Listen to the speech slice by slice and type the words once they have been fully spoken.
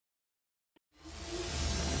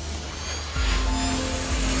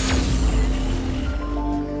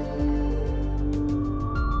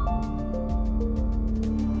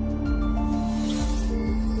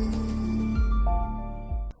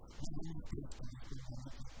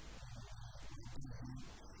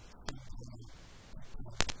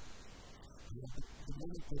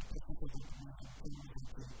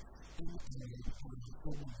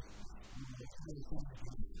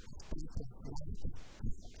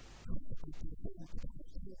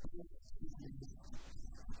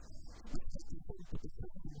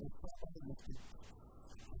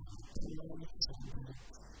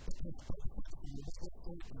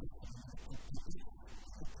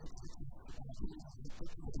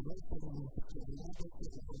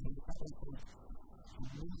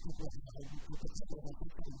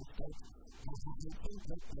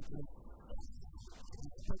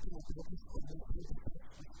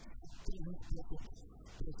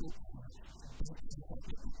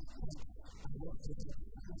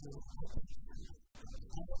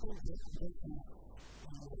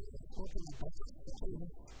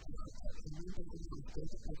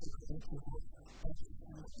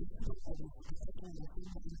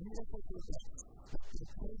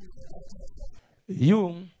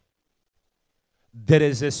There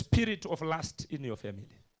is a spirit of lust in your family.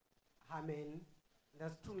 Amen.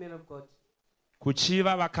 That's two men of God.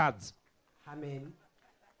 Kuchiva vakadzi. Amen.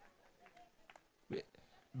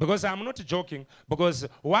 Because I'm not joking. Because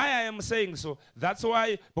why I am saying so, that's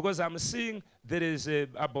why, because I'm seeing there is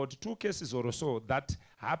about 2 cases or so that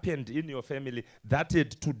happened in your family that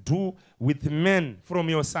had to do with men from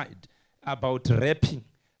your side about raping,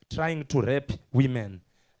 trying to rape women.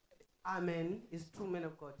 Amen. It's two men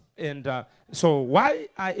of God. And so why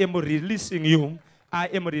I am releasing you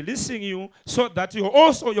so that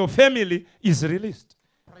your family is released.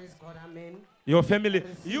 Praise God. Amen. Your family,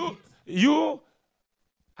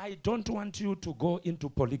 I don't want you to go into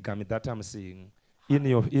polygamy that I'm seeing in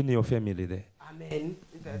your family there. Amen.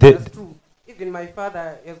 That's true. Even my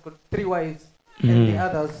father has got 3 wives, and the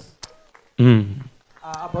others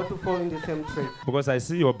are about to fall in the same trade. Because I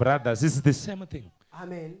see your brothers, it's the same thing.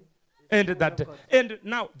 Amen. And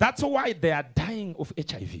now that's why they are dying of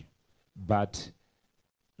HIV. But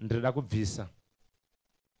ndreda kubvisa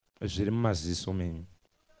zviri mumaziso menyu.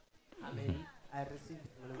 Amen. I receive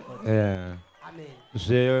it. Yeah. Amen.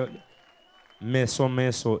 Meso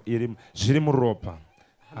zviri muropa.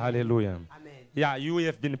 Hallelujah. Amen. Yeah, you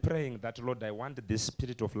have been praying that, Lord, I want this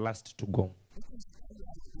spirit of lust to go.